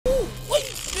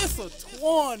a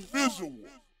Twan visual.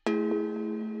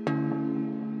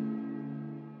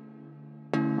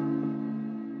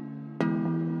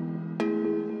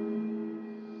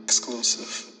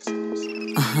 Exclusive.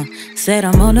 Said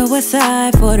I'm on the west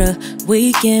side for the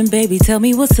weekend, baby. Tell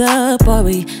me what's up. Are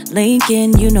we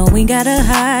linking? You know we gotta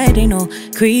hide. Ain't no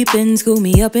creeping. School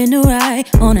me up in the ride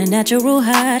on a natural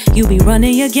high. You be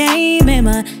running your game in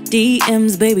my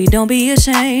DMs, baby. Don't be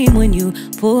ashamed when you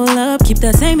pull up. Keep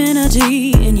that same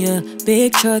energy in your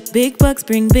big truck. Big bucks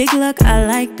bring big luck. I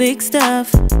like big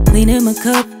stuff. Lean in my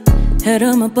cup, head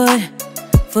on my butt,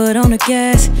 foot on the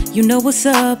gas. You know what's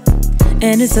up.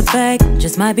 And it's a fact,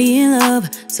 just might be in love.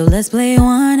 So let's play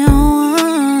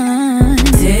one-on-one.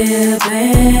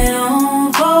 Dipping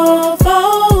on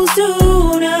 4-4s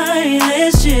tonight.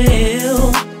 Let's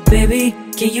chill. Baby,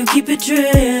 can you keep it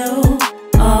real?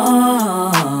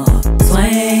 Oh,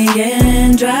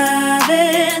 swinging,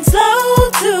 driving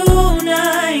slow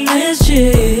tonight. Let's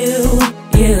chill,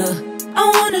 yeah. I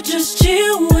wanna just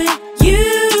chill with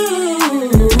you.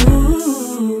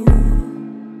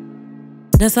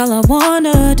 That's all I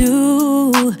wanna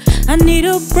do. I need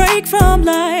a break from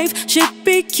life. Shit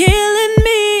be killing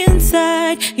me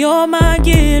inside. You're my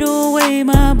getaway,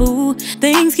 my boo.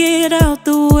 Things get out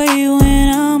the way when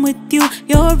I'm with you.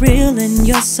 You're real and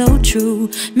you're so true.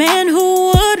 Man,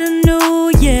 who would've knew,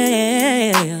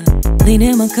 yeah. Lean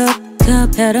in my cup,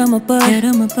 head on my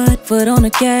butt, foot on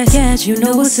the gas, you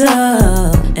know what's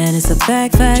up. And it's a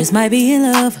fact, just might be in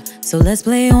love. So let's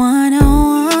play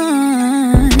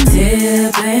one-on-one.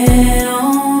 Dipping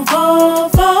on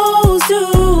 4-4s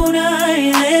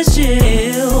tonight. Let's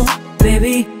chill.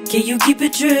 Baby, can you keep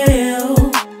it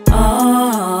real?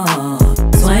 Oh,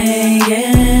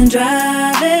 swinging,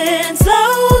 driving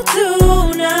slow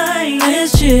tonight.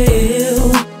 Let's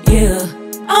chill, yeah.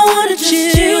 I wanna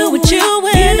just chill with you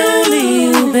and only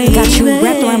you, baby. Got you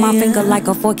wrapped around my finger like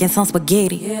a fork in some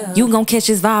spaghetti. You gon' catch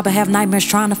this vibe and have nightmares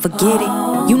trying to forget it.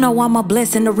 You know I'm a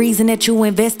blessing, the reason that you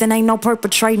investing ain't no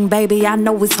perpetrating, baby. I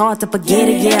know it's hard to forget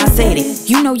it, yeah, I said it.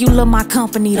 You know you love my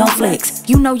company, don't flex.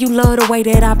 You know you love the way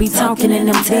that I be talking in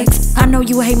them texts. I know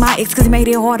you hate my ex cause he made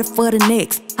it harder for the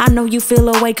next. I know you feel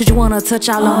away cause you wanna touch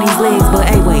all on these legs. But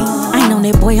hey, wait, I ain't on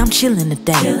that, boy, I'm chillin'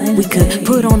 today. We could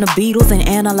put on the Beatles and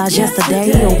analyze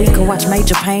yesterday. Or we could watch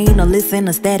Major Pain or listen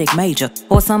to Static Major.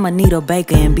 Or some Anita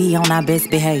Baker and be on our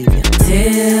best behavior. I'm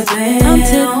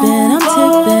tipping on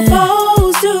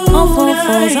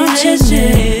 4-4s, I'm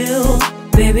chillin'.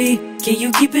 Baby, can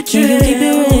you keep it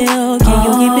real? Can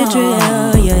you keep it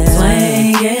real? Yeah.